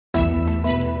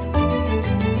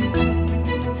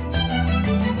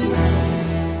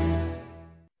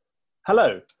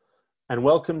Hello, and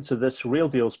welcome to this Real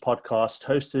Deals podcast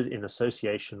hosted in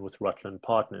association with Rutland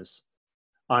Partners.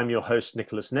 I'm your host,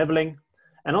 Nicholas Neveling,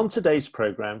 and on today's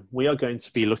program, we are going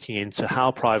to be looking into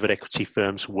how private equity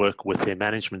firms work with their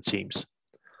management teams.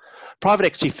 Private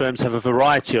equity firms have a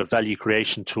variety of value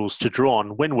creation tools to draw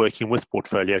on when working with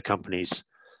portfolio companies,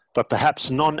 but perhaps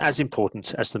none as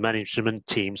important as the management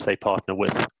teams they partner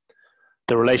with.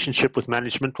 The relationship with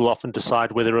management will often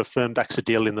decide whether a firm backs a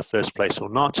deal in the first place or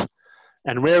not,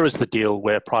 and rare is the deal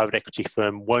where a private equity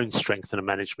firm won't strengthen a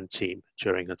management team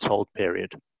during its hold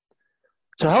period.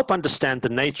 To help understand the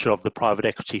nature of the private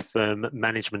equity firm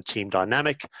management team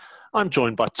dynamic, I'm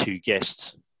joined by two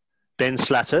guests. Ben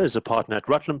Slatter is a partner at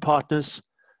Rutland Partners,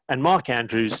 and Mark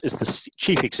Andrews is the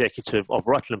chief executive of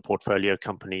Rutland portfolio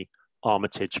company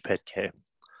Armitage Pet Care.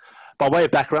 By way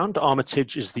of background,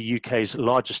 Armitage is the UK's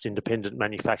largest independent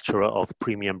manufacturer of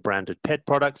premium branded pet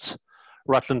products.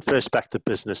 Rutland first backed the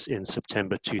business in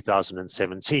September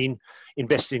 2017,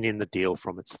 investing in the deal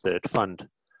from its third fund.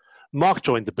 Mark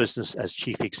joined the business as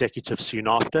chief executive soon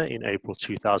after in April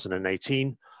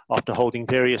 2018, after holding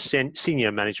various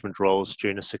senior management roles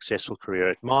during a successful career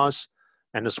at Mars,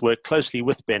 and has worked closely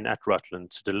with Ben at Rutland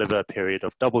to deliver a period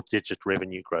of double-digit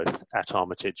revenue growth at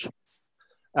Armitage.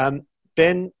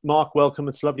 Ben, Mark, welcome.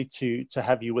 It's lovely to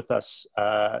have you with us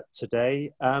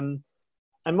today.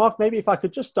 And Mark, maybe if I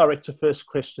could just direct a first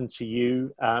question to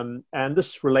you, and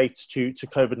this relates to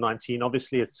COVID-19.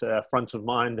 Obviously, it's front of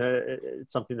mind.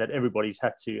 It's something that everybody's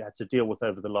had to deal with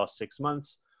over the last 6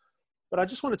 months. But I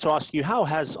just wanted to ask you, how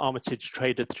has Armitage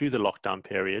traded through the lockdown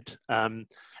period?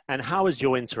 And how has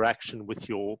your interaction with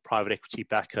your private equity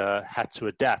backer had to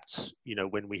adapt,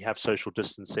 when we have social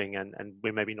distancing and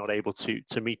we're maybe not able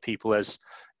to meet people as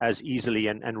easily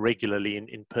and regularly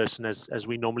in person as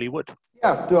we normally would?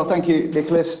 Yeah, well, thank you,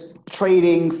 Nicholas.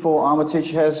 Trading for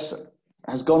Armitage has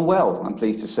gone well, I'm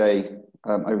pleased to say,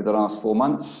 over the last 4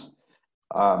 months,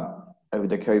 over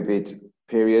the COVID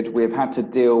period. We've had to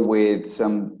deal with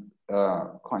some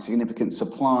quite significant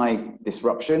supply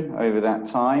disruption over that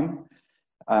time.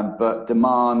 But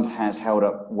demand has held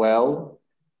up well,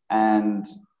 and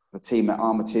the team at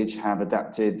Armitage have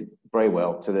adapted very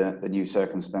well to the new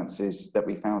circumstances that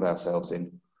we found ourselves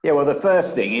in. Yeah, well, the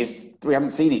first thing is we haven't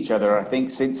seen each other, I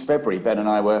think, since February. Ben and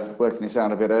I were working this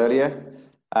out a bit earlier.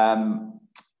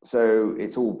 So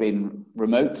it's all been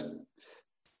remote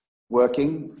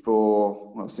working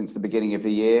since the beginning of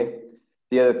the year.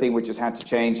 The other thing which has had to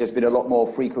change, there's been a lot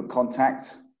more frequent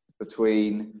contact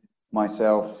between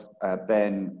myself,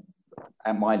 Ben,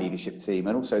 and my leadership team,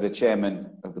 and also the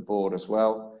chairman of the board as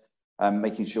well,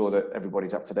 making sure that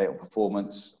everybody's up to date on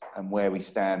performance and where we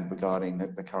stand regarding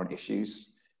the current issues.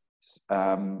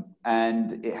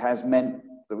 And it has meant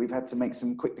that we've had to make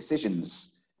some quick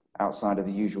decisions outside of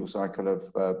the usual cycle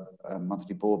of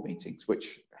monthly board meetings,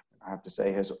 which I have to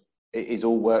say is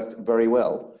all worked very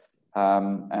well.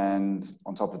 And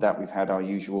on top of that, we've had our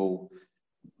usual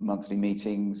monthly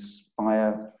meetings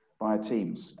via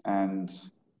Teams, and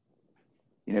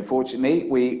fortunately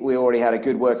we already had a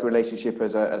good working relationship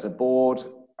as a board,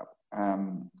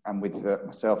 and with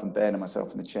myself and Ben and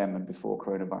myself and the chairman before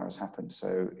coronavirus happened.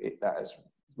 So that has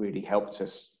really helped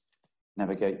us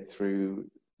navigate through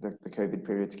the COVID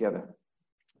period together.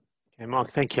 Okay, Mark,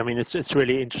 thank you. I mean, it's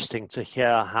really interesting to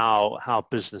hear how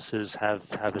businesses have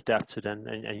adapted, and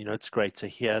it's great to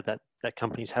hear that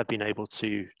companies have been able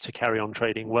to carry on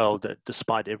trading well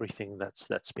despite everything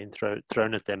that's been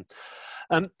thrown at them.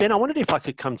 Ben, I wondered if I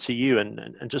could come to you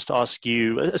and just ask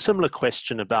you a similar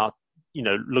question about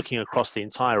looking across the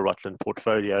entire Rutland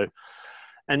portfolio,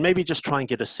 and maybe just try and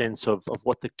get a sense of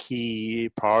what the key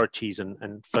priorities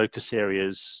and focus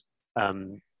areas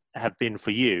have been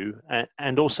for you,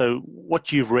 and also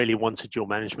what you've really wanted your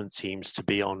management teams to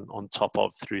be on top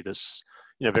of through this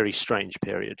very strange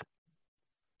period.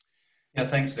 Yeah,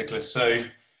 thanks, Nicholas. So,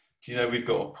 we've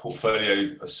got a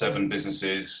portfolio of 7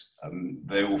 businesses.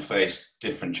 They all face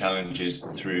different challenges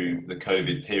through the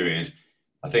COVID period.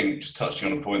 I think, just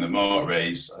touching on a point that Mark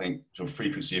raised, I think sort of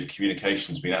frequency of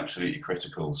communication has been absolutely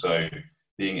critical. So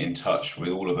being in touch with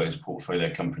all of those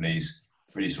portfolio companies,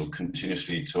 really sort of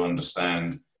continuously to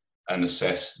understand and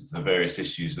assess the various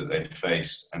issues that they've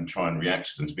faced and try and react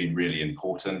to them has been really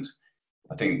important.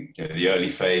 I think the early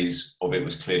phase of it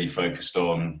was clearly focused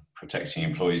on protecting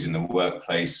employees in the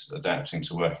workplace, adapting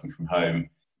to working from home,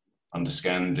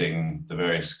 understanding the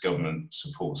various government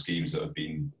support schemes that have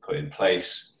been put in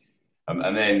place.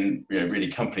 And then, really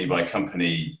company by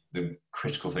company, the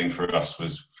critical thing for us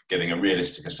was getting a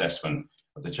realistic assessment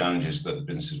of the challenges that the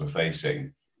businesses were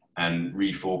facing and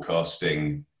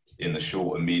reforecasting in the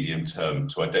short and medium term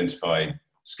to identify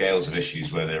scales of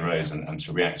issues where they arose and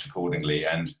to react accordingly.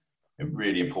 And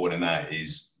really important in that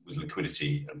is with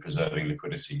liquidity and preserving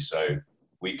liquidity. So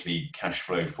weekly cash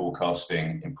flow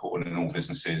forecasting, important in all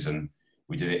businesses. And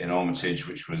we did it in Armitage,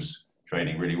 which was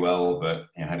trading really well, but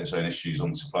had its own issues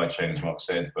on supply chain, as Mark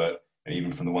said. But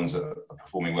even from the ones that are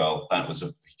performing well, that was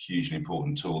a hugely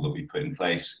important tool that we put in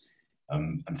place.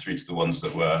 And through to the ones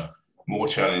that were more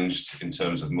challenged in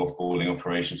terms of mothballing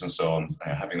operations and so on,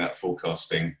 having that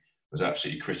forecasting was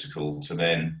absolutely critical to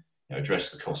then address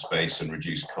the cost base and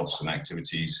reduce costs and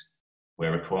activities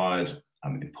where required.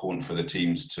 Important for the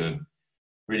teams to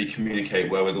really communicate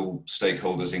well with all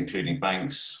stakeholders, including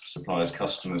banks, suppliers,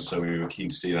 customers. So we were keen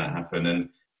to see that happen. And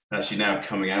actually now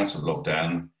coming out of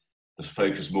lockdown, the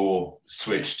focus more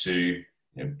switched to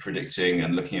predicting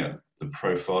and looking at the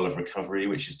profile of recovery,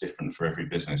 which is different for every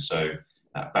business. So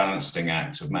that balancing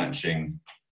act of matching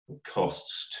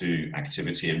costs to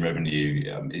activity and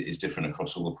revenue is different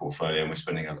across all the portfolio, and we're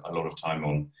spending a lot of time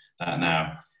on that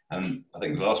now. And I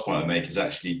think the last point I make is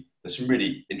actually there's some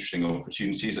really interesting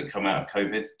opportunities that come out of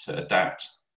COVID to adapt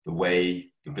the way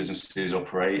the businesses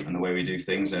operate and the way we do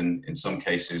things. And in some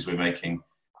cases, we're making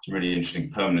some really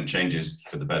interesting permanent changes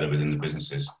for the better within the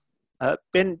businesses.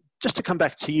 Ben, just to come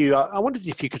back to you, I wondered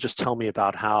if you could just tell me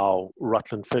about how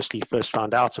Rutland first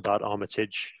found out about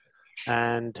Armitage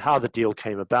and how the deal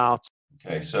came about.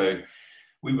 Okay, so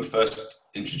we were first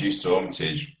introduced to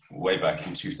Armitage way back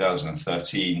in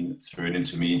 2013 through an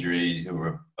intermediary who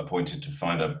were appointed to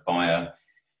find a buyer.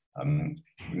 We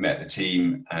met the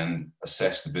team and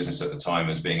assessed the business at the time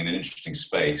as being in an interesting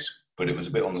space, but it was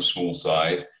a bit on the small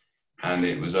side, and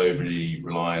it was overly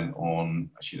reliant on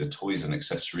actually the toys and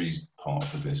accessories part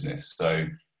of the business. So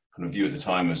kind of view at the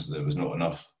time as there was not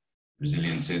enough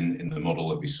resilience in the model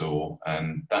that we saw,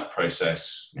 and that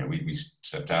process, we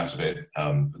stepped out of it,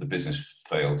 but the business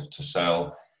failed to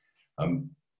sell.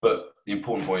 But the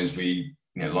important point is we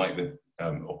like the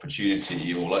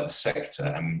opportunity or like the sector,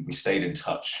 and we stayed in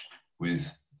touch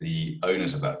with the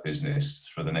owners of that business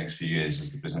for the next few years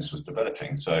as the business was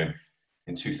developing. So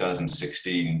in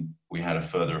 2016, we had a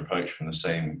further approach from the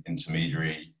same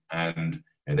intermediary, and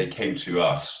they came to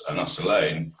us and us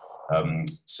alone,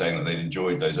 saying that they'd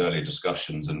enjoyed those earlier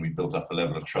discussions, and we built up a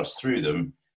level of trust through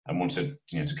them and wanted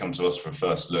to come to us for a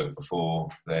first look before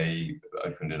they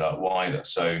opened it up wider.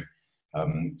 So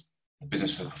the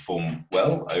business had performed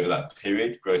well over that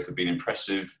period. Growth had been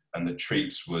impressive, and the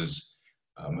treats was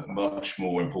much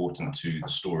more important to the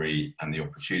story and the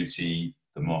opportunity.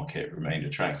 The market remained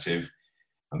attractive.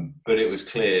 But it was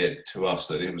clear to us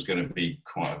that it was going to be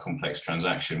quite a complex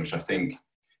transaction, which I think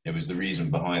it was the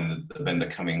reason behind the vendor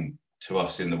coming to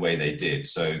us in the way they did.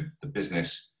 So the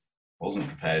business wasn't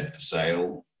prepared for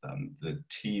sale. The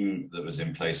team that was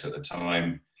in place at the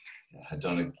time had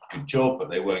done a good job, but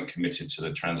they weren't committed to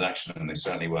the transaction, and they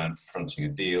certainly weren't fronting a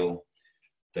deal.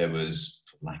 There was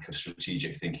lack of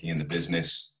strategic thinking in the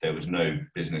business. There was no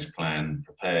business plan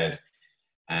prepared,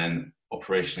 and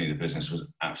operationally the business was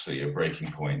absolutely at a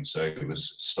breaking point. So it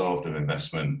was starved of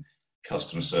investment.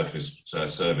 Customer service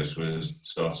was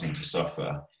starting to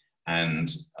suffer, and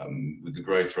with the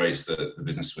growth rates that the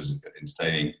business was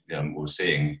entertaining, or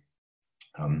seeing,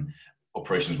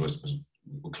 operations were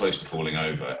close to falling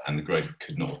over, and the growth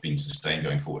could not have been sustained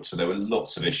going forward. So there were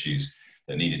lots of issues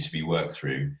that needed to be worked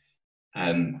through,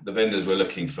 and the vendors were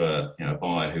looking for a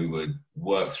buyer who would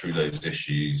work through those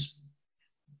issues,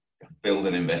 build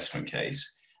an investment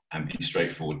case, and be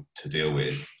straightforward to deal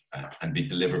with, and be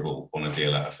deliverable on a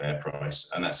deal at a fair price.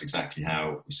 And that's exactly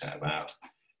how we set about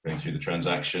going through the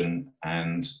transaction.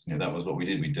 And that was what we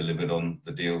did. We delivered on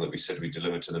the deal that we said we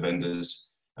delivered to the vendors,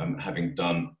 having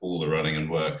done all the running and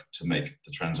work to make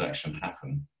the transaction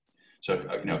happen. So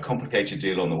a complicated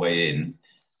deal on the way in,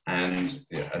 and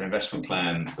an investment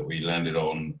plan that we landed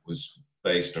on was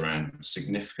based around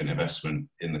significant investment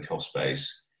in the cost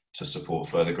base to support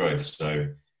further growth. So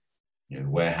the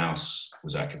warehouse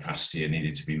was at capacity and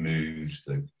needed to be moved.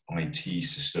 The IT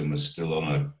system was still on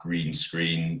a green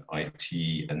screen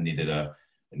IT and needed a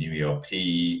new ERP.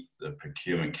 The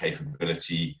procurement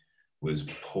capability was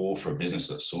poor for a business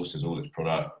that sources all its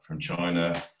product from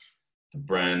China. The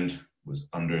brand was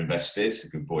underinvested, a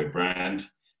Good Boy brand,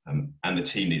 and the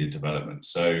team needed development.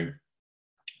 So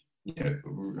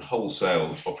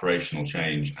wholesale operational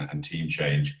change and team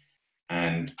change.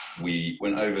 And we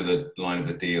went over the line of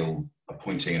the deal,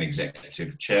 appointing an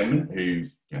executive chairman who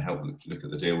helped look at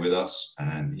the deal with us.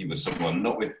 And he was someone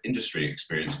not with industry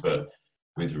experience, but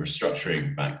with a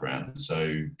restructuring background. So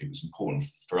it was important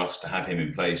for us to have him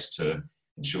in place to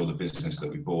ensure the business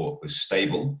that we bought was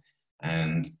stable.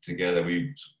 And together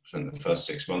we spent the first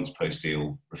 6 months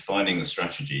post-deal refining the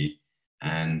strategy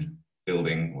and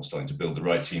starting to build the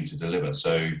right team to deliver.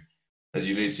 So as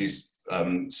you alluded to,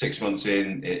 6 months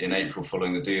in April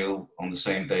following the deal, on the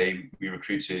same day we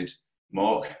recruited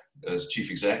Mark as chief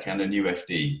exec and a new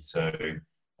FD. So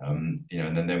and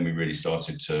then we really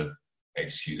started to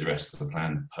execute the rest of the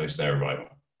plan post their arrival.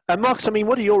 And Mark, I mean,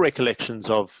 what are your recollections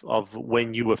of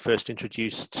when you were first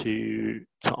introduced to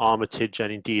Armitage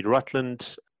and indeed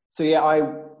Rutland? So yeah, I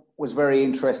was very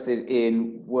interested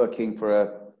in working for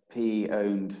a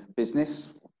PE-owned business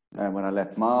when I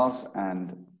left Mars,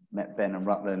 and met Ben and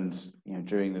Rutland,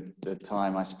 during the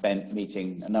time I spent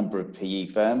meeting a number of PE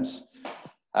firms.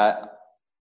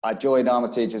 I joined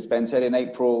Armitage, as Ben said, in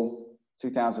April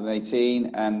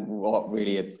 2018, and what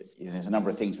really, there's a number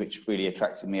of things which really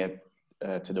attracted me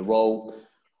to the role.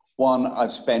 One,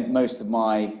 I've spent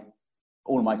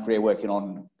all of my career working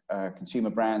on consumer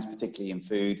brands, particularly in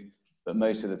food, but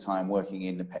most of the time working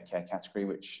in the pet care category,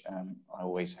 which I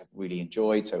always have really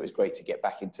enjoyed. So it was great to get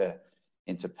back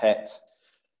into pet.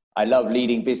 I love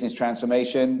leading business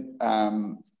transformation.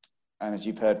 And as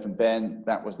you've heard from Ben,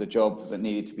 that was the job that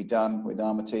needed to be done with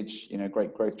Armitage,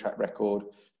 great growth track record,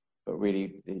 but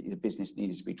really the business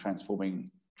needed to be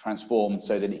transformed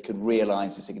so that it could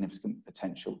realize the significant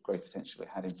growth potential it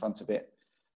had in front of it.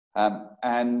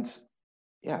 And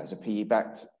yeah, it's a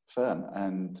PE-backed firm,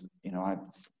 and I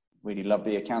really love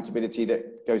the accountability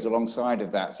that goes alongside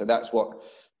of that. So that's what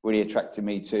really attracted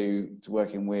me to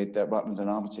working with Rutland and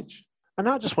Armitage. And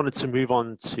I just wanted to move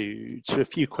on to a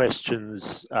few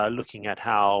questions looking at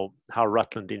how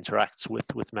Rutland interacts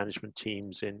with management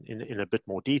teams in a bit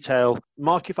more detail.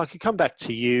 Mark, if I could come back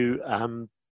to you,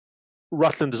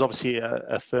 Rutland is obviously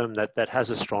a firm that has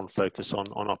a strong focus on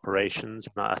operations.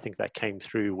 And I think that came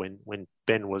through when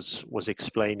Ben was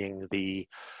explaining the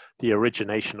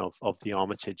origination of the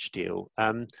Armitage deal.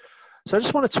 So I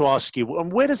just wanted to ask you,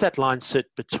 where does that line sit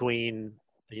between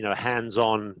a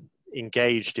hands-on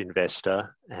engaged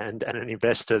investor and an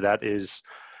investor that is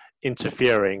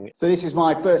interfering? So this is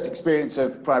my first experience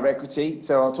of private equity.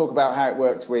 So I'll talk about how it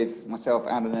worked with myself,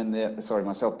 Ben, and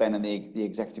the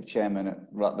executive chairman at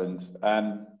Rutland.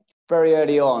 Very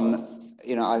early on,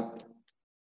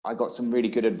 I got some really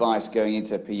good advice going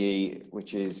into PE,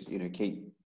 which is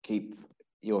keep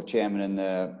your chairman and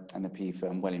the PE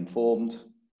firm well informed.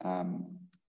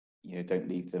 Don't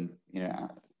leave them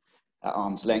at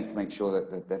arm's length, make sure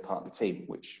that they're part of the team,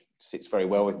 which sits very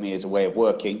well with me as a way of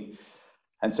working.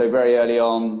 And so very early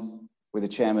on with the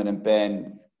chairman and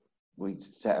Ben, we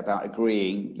set about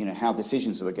agreeing, how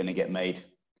decisions were going to get made.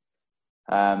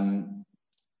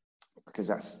 Because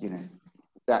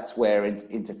that's where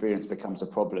interference becomes a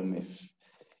problem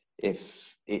if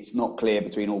it's not clear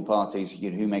between all parties,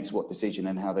 who makes what decision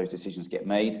and how those decisions get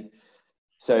made.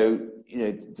 So,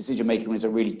 decision making is a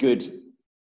really good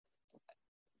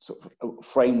sort of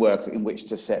framework in which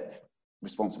to set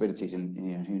responsibilities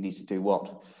and who needs to do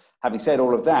what. Having said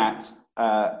all of that,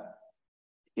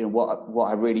 what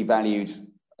I really valued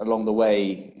along the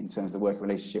way in terms of the working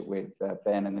relationship with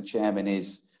Ben and the chairman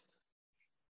is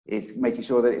making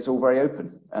sure that it's all very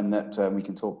open, and that we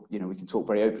can talk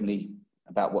very openly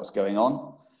about what's going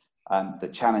on,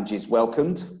 that challenge is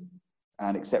welcomed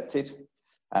and accepted,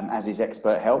 as is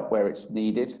expert help where it's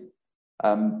needed.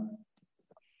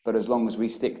 But as long as we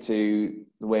stick to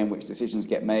the way in which decisions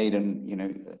get made and,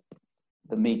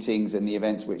 the meetings and the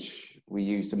events which we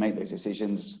use to make those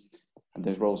decisions, and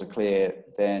those roles are clear,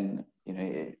 then,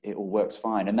 it all works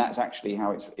fine. And that's actually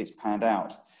how it's panned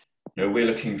out. We're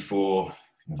looking for,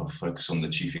 if I focus on the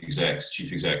chief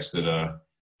execs that are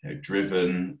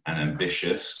driven and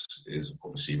ambitious is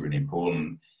obviously really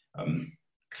important.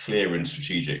 Clear and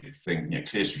strategic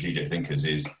thinkers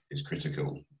is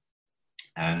critical.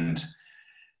 And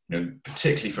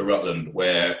particularly for Rutland,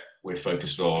 where we're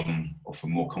focused on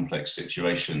often more complex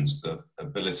situations, the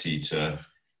ability to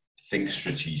think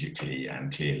strategically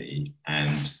and clearly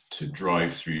and to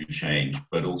drive through change,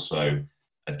 but also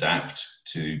adapt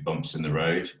to bumps in the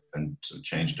road and to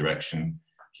change direction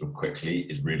sort of quickly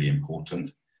is really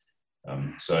important.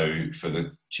 So for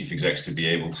the chief execs to be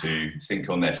able to think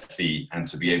on their feet and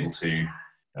to be able to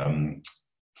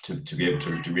be able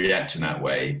to react in that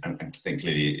way and to think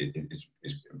clearly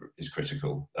is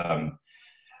critical.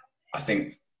 I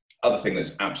think other thing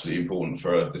that's absolutely important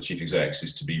for the chief execs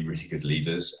is to be really good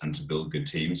leaders and to build good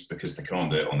teams, because they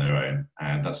can't do it on their own.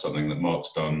 And that's something that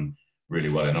Mark's done really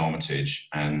well in Armitage.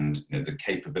 And the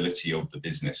capability of the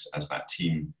business as that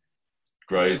team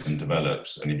grows and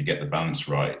develops, and if you get the balance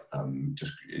right,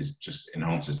 just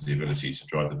enhances the ability to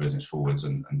drive the business forwards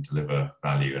and deliver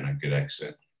value and a good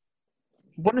exit.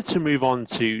 wanted to move on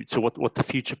to what the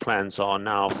future plans are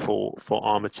now for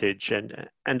Armitage,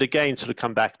 and again sort of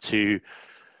come back to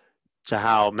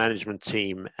how management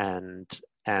team and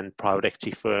private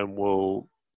equity firm will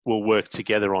work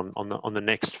together on the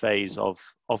next phase of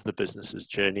the business's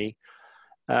journey.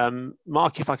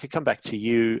 Mark, if I could come back to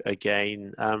you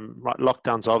again, right,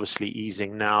 lockdown's obviously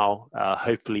easing now.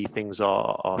 Hopefully things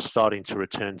are starting to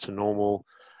return to normal.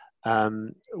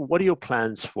 What are your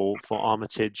plans for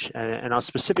Armitage? And I'm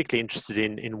specifically interested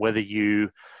in whether you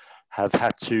have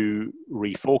had to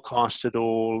reforecast it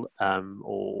all,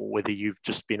 or whether you've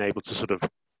just been able to sort of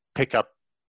pick up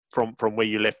from where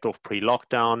you left off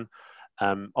pre-lockdown.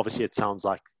 Obviously, it sounds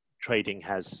like trading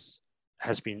has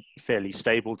been fairly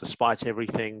stable despite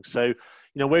everything. So,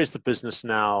 where's the business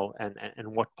now,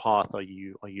 and what path are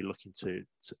you looking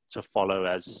to follow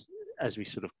as we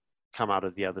sort of come out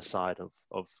of the other side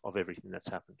of everything that's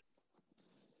happened?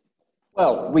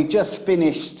 Well, we just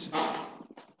finished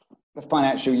the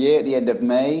financial year at the end of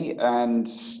May and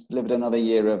lived another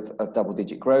year of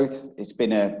double-digit growth. It's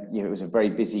been it was a very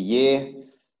busy year,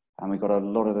 and we got a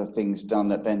lot of the things done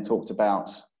that Ben talked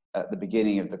about at the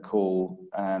beginning of the call.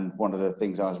 And one of the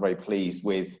things I was very pleased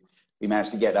with, we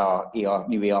managed to get our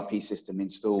new ERP system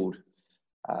installed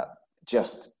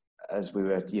just as we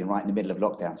were right in the middle of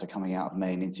lockdown, so coming out of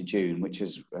May and into June, which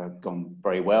has gone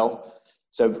very well.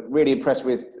 So really impressed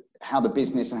with how the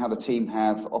business and how the team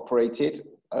have operated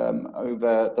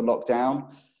over the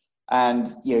lockdown.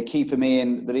 And key for me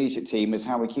and the leadership team is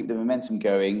how we keep the momentum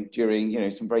going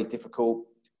during some very difficult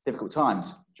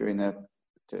times during the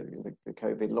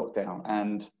COVID lockdown.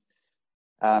 And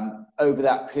over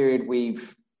that period,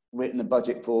 we've written the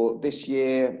budget for this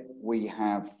year. We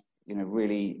have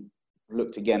really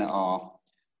looked again at our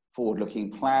forward-looking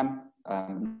plan,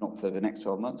 not for the next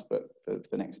 12 months, but for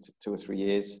the next 2 or 3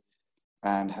 years,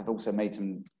 and have also made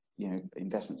some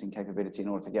investments in capability in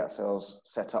order to get ourselves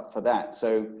set up for that.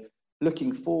 So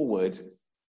looking forward,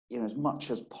 as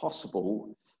much as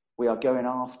possible, we are going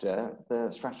after the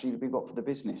strategy that we've got for the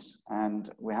business, and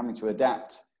we're having to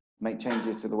adapt, make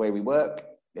changes to the way we work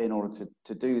in order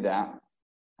to do that.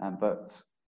 But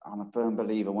I'm a firm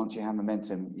believer, once you have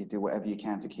momentum, you do whatever you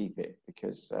can to keep it,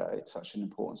 because it's such an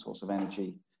important source of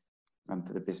energy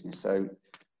for the business. So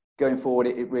going forward,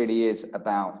 it really is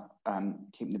about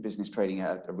keeping the business trading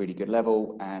at a really good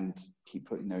level and keep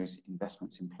putting those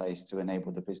investments in place to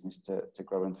enable the business to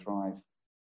grow and thrive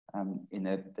in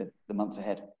the months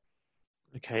ahead.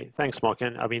 Okay, thanks, Mark.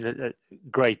 And I mean,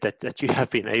 great that you have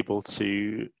been able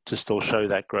to still show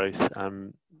that growth,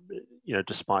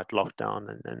 despite lockdown,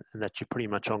 and that you're pretty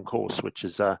much on course, which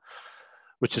is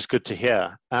good to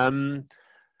hear.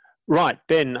 Right,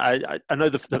 Ben, I know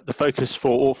the focus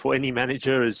for any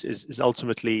manager is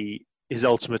ultimately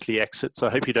exit. So I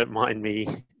hope you don't mind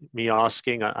me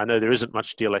asking. I know there isn't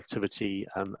much deal activity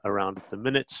around at the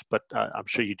minute, but I'm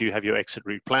sure you do have your exit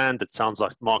route planned. It sounds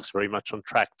like Mark's very much on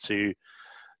track to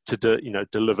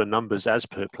deliver numbers as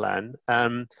per plan.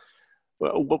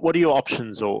 What are your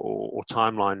options or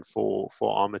timeline for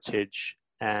Armitage?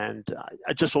 And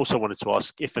I just also wanted to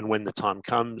ask, if and when the time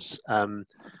comes,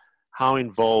 how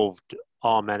involved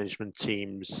are management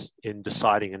teams in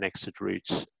deciding an exit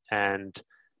route, and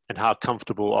how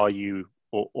comfortable are you,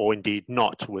 or indeed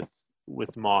not,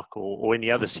 with Mark or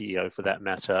any other CEO for that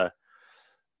matter,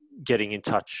 getting in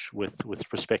touch with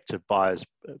prospective buyers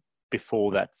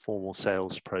before that formal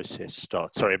sales process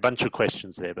starts? Sorry, a bunch of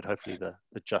questions there, but hopefully the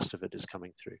gist of it is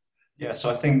coming through. Yeah, so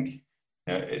I think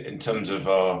in terms of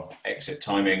our exit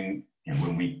timing,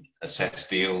 when we assess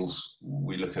deals,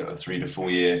 we look at a 3 to 4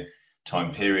 year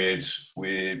time period.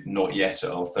 We're not yet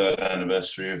at our 3rd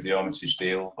anniversary of the Armitage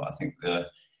deal, but I think the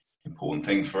important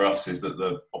thing for us is that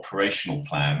the operational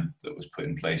plan that was put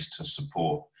in place to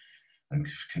support and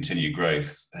continue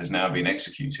growth has now been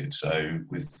executed. So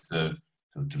with the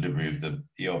delivery of the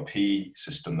ERP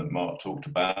system that Mark talked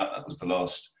about, that was the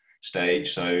last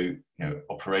stage. So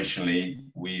operationally,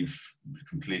 we've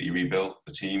completely rebuilt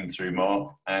the team through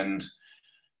Mark, and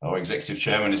our executive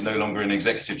chairman is no longer an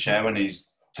executive chairman.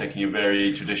 He's taking a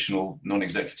very traditional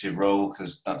non-executive role,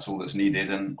 because that's all that's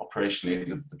needed, and operationally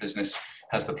the business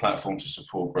has the platform to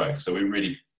support growth. So we're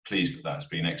really pleased that that's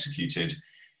been executed.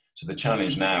 So the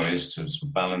challenge now is to sort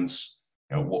of balance,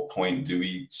 at what point do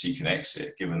we seek an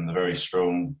exit, given the very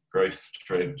strong growth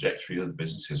trajectory that the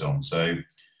business is on. So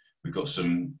we've got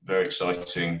some very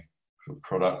exciting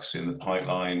products in the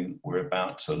pipeline. We're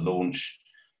about to launch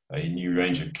a new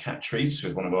range of cat treats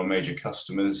with one of our major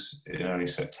customers in early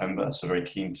September. So very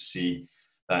keen to see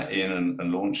that in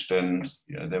and launched. And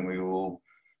then we're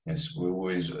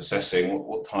always assessing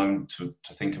what time to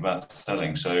think about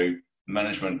selling. So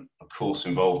management, of course,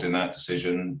 involved in that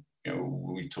decision.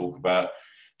 We talk about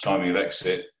timing of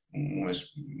exit,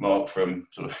 almost Mark, from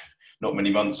sort of not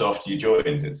many months after you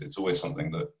joined. It's always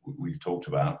something that we've talked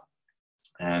about,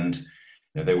 and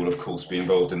they will, of course, be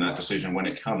involved in that decision when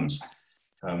it comes.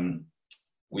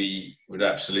 We would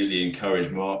absolutely encourage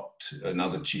Mark and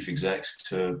other chief execs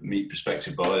to meet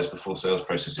prospective buyers before sales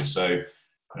processes. So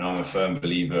I'm a firm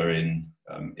believer in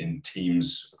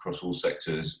teams across all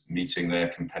sectors meeting their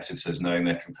competitors, knowing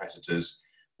their competitors,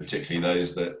 particularly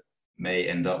those that may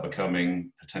end up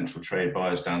becoming potential trade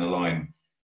buyers down the line.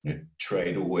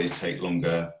 Trade always take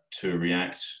longer to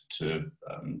react to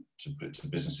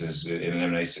businesses in an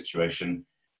M&A situation.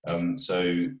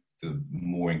 So the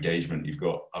more engagement you've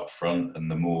got up front and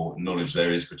the more knowledge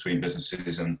there is between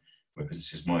businesses and where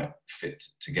businesses might fit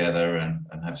together and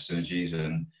have synergies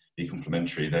and be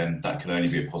complementary, then that can only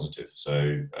be a positive.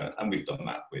 So, and we've done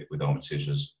that with Armitage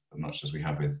as much as we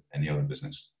have with any other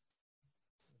business.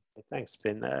 Thanks,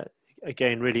 Ben.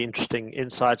 Again, really interesting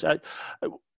insights.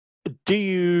 Do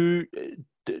you,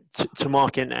 to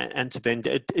Mark and to Ben,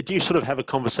 do you sort of have a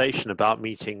conversation about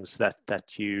meetings that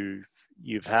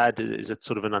you've had? Is it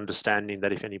sort of an understanding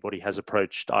that if anybody has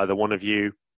approached either one of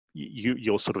you,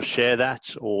 you'll sort of share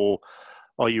that, or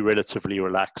are you relatively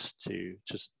relaxed to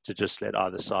just let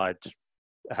either side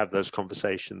have those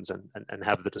conversations and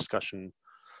have the discussion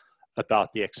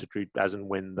about the exit route as and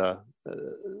when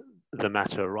the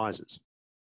matter arises?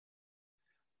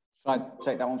 Shall I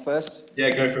take that one first?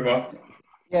 Yeah, go for it, Mark.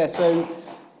 Yeah, so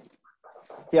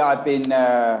I've been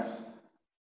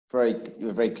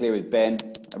very clear with Ben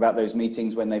about those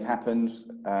meetings, when they've happened,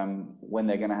 when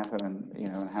they're going to happen,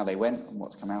 and how they went and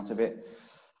what's come out of it.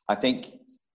 I think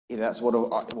that's one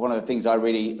of the things I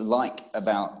really like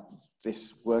about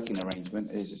this working arrangement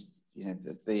is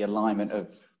the alignment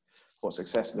of what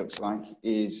success looks like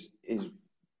is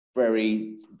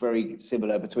very, very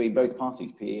similar between both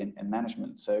parties, PE and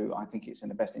management. So I think it's in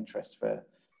the best interest for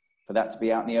that to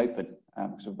be out in the open,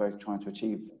 because we're both trying to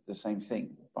achieve the same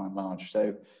thing by and large.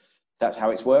 So that's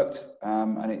how it's worked,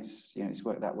 and it's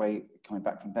worked that way coming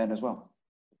back from Ben as well.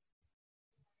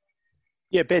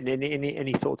 Yeah, Ben,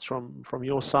 any thoughts from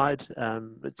your side?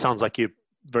 It sounds like you're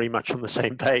very much on the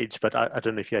same page, but I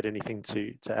don't know if you had anything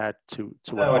to add to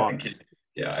what Mark.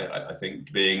 I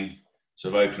think being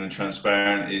sort of open and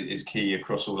transparent is key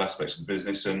across all aspects of the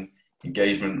business, and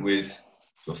engagement with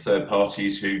sort of third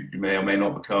parties who may or may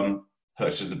not become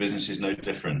purchasers of the business is no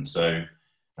different. So,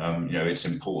 it's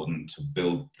important to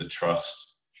build the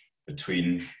trust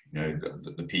between,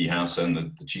 the PE house and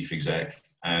the chief exec,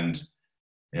 and,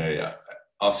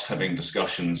 us having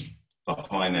discussions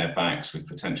behind their backs with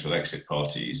potential exit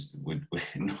parties would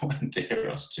not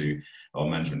endear us to our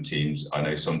management teams. I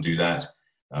know some do that.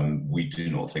 We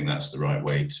do not think that's the right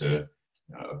way to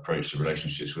approach the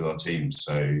relationships with our teams.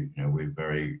 So, we're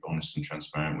very honest and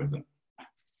transparent with them.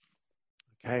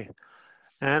 Okay.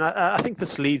 And I think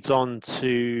this leads on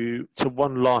to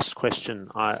one last question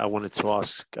I wanted to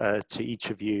ask to each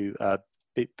of you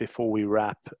before we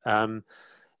wrap. And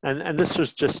this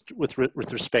was just with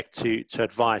respect to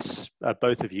advice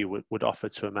both of you would offer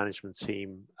to a management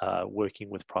team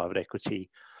working with private equity.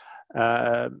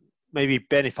 Maybe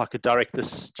Ben, if I could direct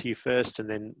this to you first, and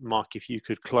then Mark, if you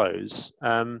could close.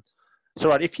 So,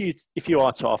 right, if you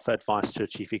are to offer advice to a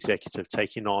chief executive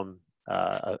taking on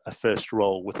a first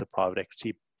role with a private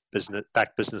equity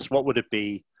backed business, what would it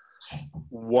be?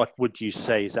 What would you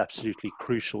say is absolutely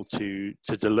crucial to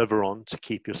deliver on to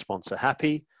keep your sponsor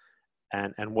happy?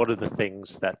 And what are the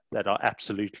things that are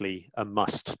absolutely a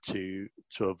must to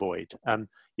avoid?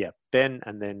 Ben,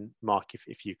 and then Mark,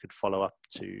 if you could follow up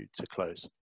to close.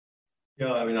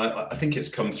 Yeah, I mean, I think it's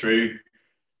come through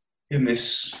in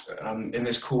this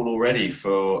call already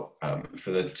for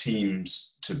the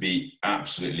teams to be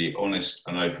absolutely honest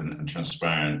and open and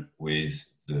transparent with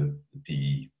the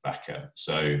PE backer.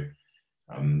 So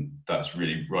that's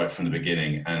really right from the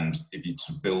beginning. And if you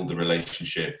to build the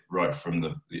relationship right from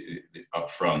the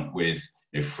upfront with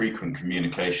frequent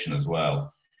communication as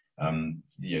well, then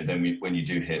when you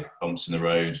do hit bumps in the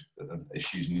road,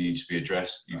 issues need to be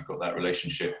addressed. You've got that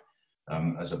relationship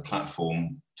as a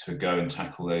platform to go and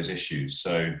tackle those issues.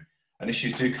 So, and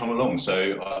issues do come along.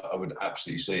 So I would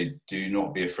absolutely say, do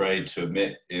not be afraid to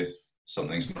admit if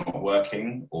something's not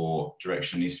working or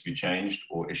direction needs to be changed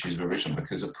or issues have arisen,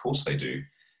 because of course they do.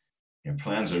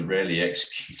 Plans are rarely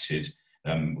executed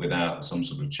without some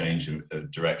sort of change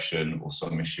of direction or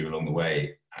some issue along the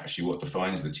way. Actually, what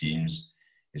defines the teams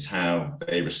is how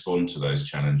they respond to those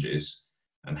challenges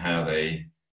and how they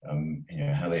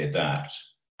adapt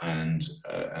and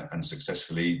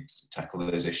successfully tackle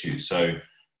those issues. So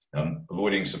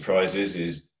Avoiding surprises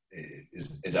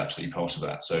is absolutely part of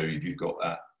that. So if you've got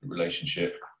that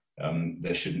relationship,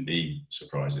 there shouldn't be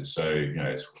surprises. So,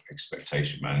 it's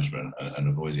expectation management and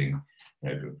avoiding,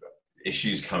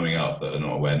 issues coming up that are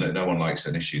not aware. No one likes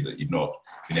an issue that you've not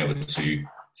been able to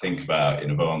think about in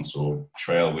advance or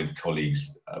trail with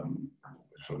colleagues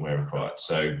where required.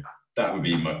 So that would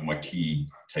be my key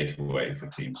takeaway for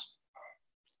teams.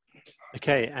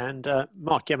 Okay, and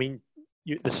Mark,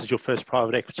 this is your first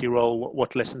private equity role.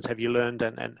 What lessons have you learned,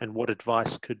 and what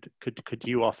advice could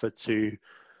you offer to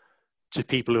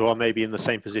people who are maybe in the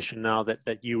same position now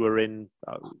that you were in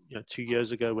 2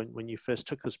 years ago when you first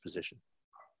took this position?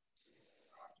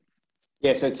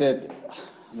 Yeah, so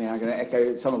I'm going to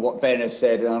echo some of what Ben has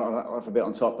said, and I'll have a bit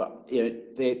on top. But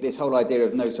this whole idea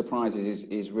of no surprises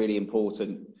is really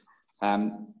important.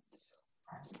 One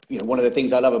of the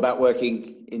things I love about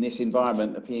working in this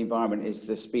environment, the PE environment, is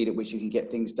the speed at which you can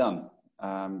get things done.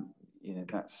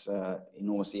 That's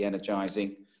enormously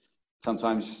energizing.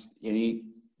 Sometimes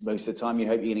most of the time you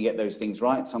hope you're going to get those things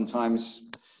right. Sometimes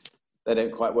they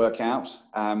don't quite work out.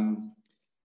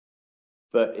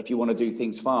 But if you want to do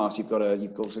things fast, you've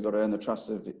also got to earn the trust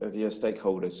of your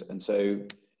stakeholders. And so,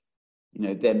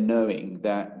 them knowing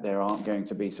that there aren't going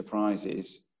to be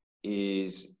surprises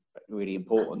is really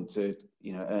important to,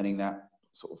 earning that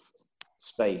sort of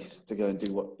space to go and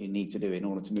do what you need to do in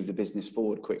order to move the business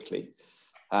forward quickly.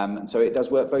 And so it does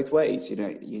work both ways.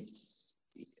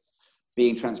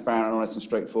 Being transparent, honest and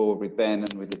straightforward with Ben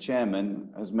and with the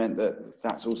chairman has meant that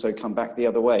that's also come back the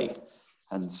other way.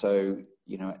 And so,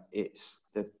 it's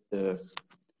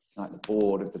the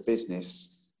board of the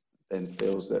business then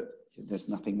feels that there's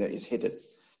nothing that is hidden,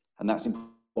 and that's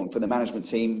important for the management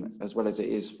team as well as it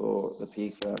is for the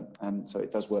PE firm. And so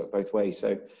it does work both ways.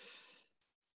 So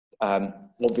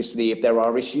obviously, if there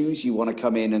are issues, you want to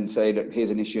come in and say, look, here's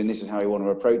an issue and this is how we want to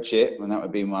approach it. And that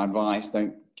would be my advice.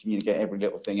 Don't communicate every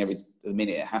little thing the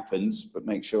minute it happens, but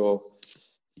make sure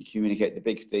you communicate the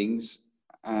big things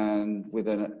and with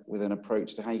an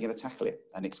approach to how you're going to tackle it,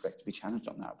 and expect to be challenged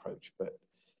on that approach. But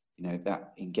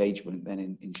that engagement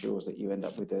then ensures that you end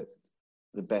up with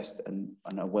the best and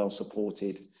a well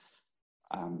supported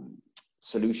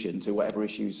solution to whatever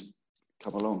issues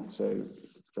come along. So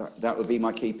that would be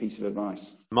my key piece of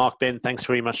advice. Mark, Ben, thanks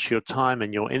very much for your time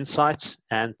and your insights,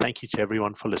 and thank you to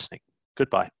everyone for listening.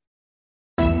 Goodbye.